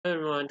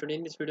everyone. Today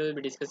in this video we'll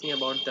be discussing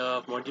about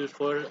the module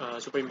 4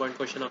 super important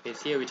question of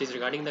ACA, which is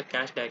regarding the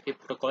cache directory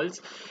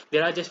protocols.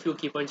 There are just few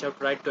key points you have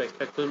to write to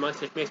expect full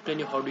marks. Let me explain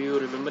you how do you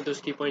remember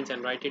those key points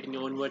and write it in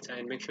your own words,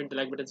 and make sure to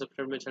like button,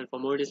 subscribe to my channel for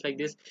more videos like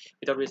this.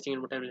 Without wasting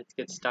any more time, let's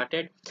get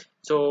started.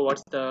 So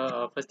what's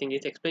the first thing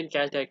is explain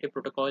cache directory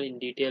protocol in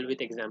detail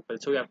with example.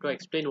 So you have to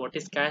explain what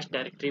is cache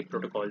directory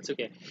protocols.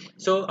 Okay,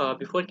 so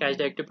before cache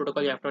directory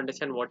protocol you have to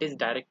understand what is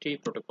directory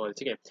protocols.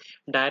 Okay,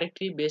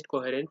 directory based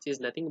coherence is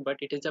nothing but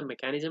it is a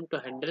mechanism to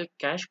handle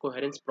cache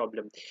coherence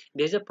problem.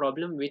 There is a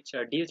problem which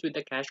deals with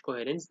the cache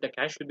coherence. The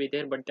cache will be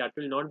there but that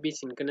will not be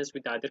synchronous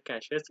with the other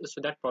caches,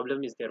 so that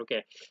problem is there.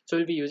 Okay, so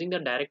we'll be using the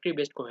directory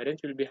based coherence.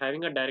 We'll be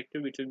having a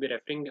directory which will be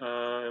referring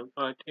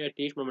at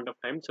each moment of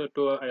time, so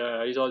to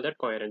resolve that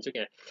coherence.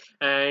 Okay,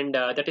 and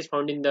that is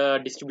found in the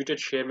distributed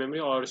share memory,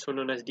 also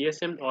known as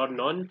DSM, or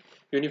non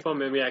uniform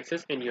memory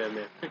access,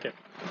 NUMA. Okay,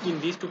 in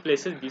these two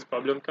places this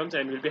problem comes,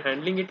 and we'll be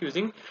handling it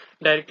using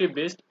directory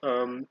based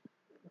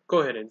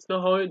coherence.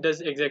 Now how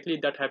does exactly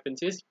that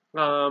happens is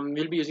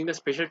we'll be using the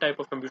special type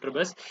of computer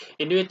bus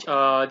in which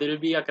there will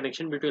be a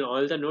connection between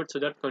all the nodes, so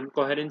that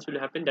coherence will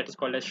happen. That is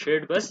called as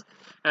shared bus,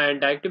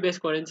 and directory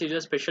based coherence is a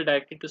special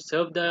directory to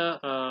serve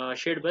the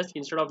shared bus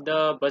instead of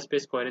the bus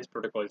based coherence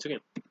protocols. Okay,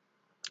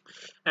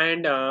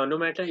 and no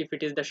matter if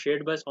it is the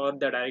shared bus or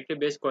the directory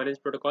based coherence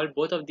protocol,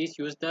 both of these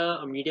use the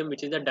medium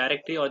which is the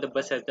directory or the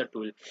bus as the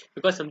tool,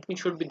 because something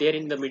should be there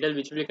in the middle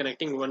which will be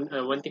connecting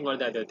one thing or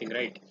the other thing,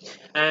 right?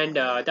 And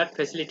that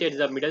facilitates,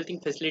 the middle thing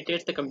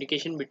facilitates the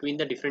communication between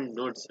the different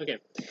nodes. Okay,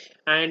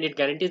 and it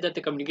guarantees that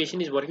the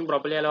communication is working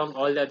properly along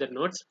all the other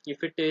nodes.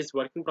 If it is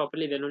working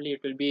properly, then only it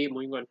will be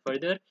moving on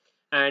further.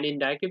 And in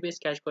directory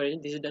based cache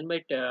coherence, this is done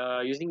by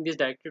using this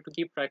directory to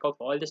keep track of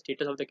all the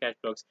status of the cache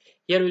blocks.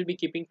 Here we'll be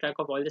keeping track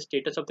of all the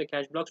status of the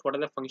cache blocks, what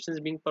are the functions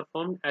being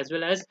performed, as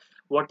well as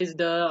what is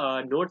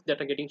the nodes that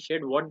are getting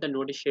shared, what the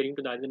node is sharing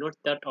to the other nodes.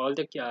 That all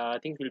the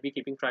things we'll be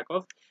keeping track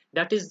of.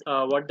 That is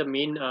what the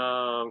main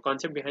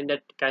concept behind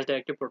that cache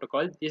directory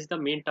protocol. This is the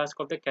main task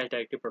of the cache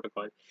directory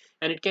protocol,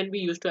 and it can be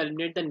used to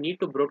eliminate the need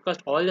to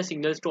broadcast all the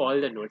signals to all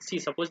the nodes. See,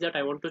 suppose that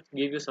I want to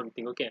give you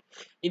something. Okay,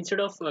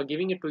 instead of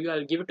giving it to you,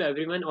 I'll give it to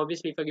everyone.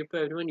 Obviously if I give to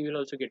everyone, you will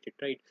also get it,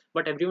 right?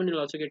 But everyone will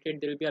also get it.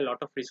 There will be a lot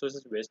of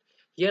resources waste.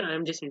 Here I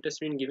am just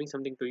interested in giving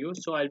something to you,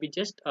 so I'll be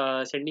just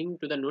sending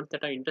to the nodes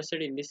that are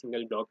interested in this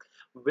single block.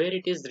 Where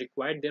it is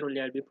required, there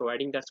only I'll be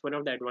providing. That's one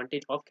of the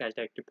advantage of cache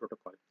directory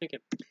protocol. Okay,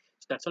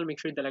 so that's all.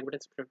 Make sure you hit the like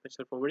button, subscribe to my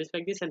channel for videos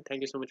like this, and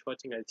thank you so much for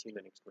watching. I'll see you in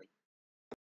the next one.